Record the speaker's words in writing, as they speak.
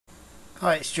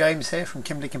Hi, it's James here from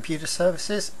Kimberley Computer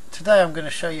Services. Today I'm going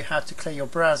to show you how to clear your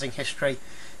browsing history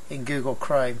in Google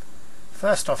Chrome.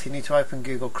 First off, you need to open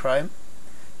Google Chrome.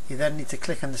 You then need to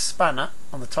click on the spanner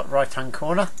on the top right hand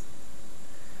corner.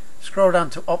 Scroll down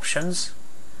to Options,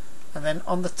 and then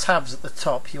on the tabs at the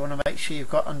top you want to make sure you've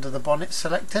got Under the Bonnet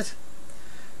selected,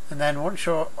 and then once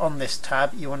you're on this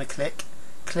tab you want to click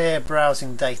Clear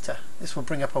Browsing Data. This will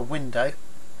bring up a window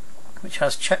which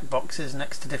has checkboxes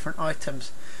next to different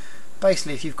items.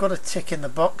 Basically, if you've got a tick in the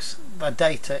box, that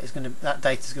data is going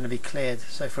to be cleared.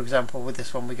 So for example, with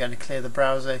this one we're going to clear the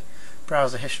browser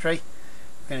history,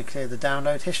 we're going to clear the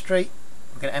download history,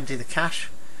 we're going to empty the cache,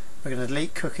 we're going to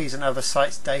delete cookies and other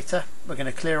sites data, we're going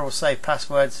to clear all saved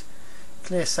passwords,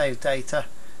 clear saved data,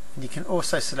 and you can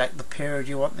also select the period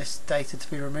you want this data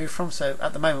to be removed from. So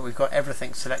at the moment we've got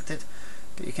everything selected,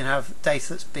 but you can have data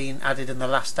that's been added in the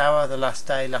last hour, the last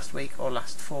day, last week, or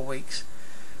last 4 weeks.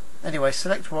 Anyway,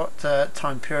 select what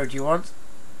time period you want,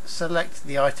 select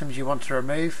the items you want to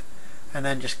remove, and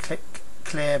then just click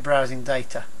Clear Browsing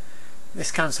Data.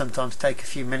 This can sometimes take a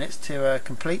few minutes to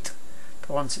complete,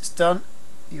 but once it's done,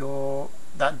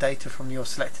 that data from your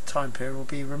selected time period will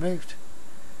be removed.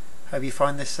 Hope you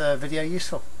find this video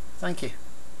useful. Thank you.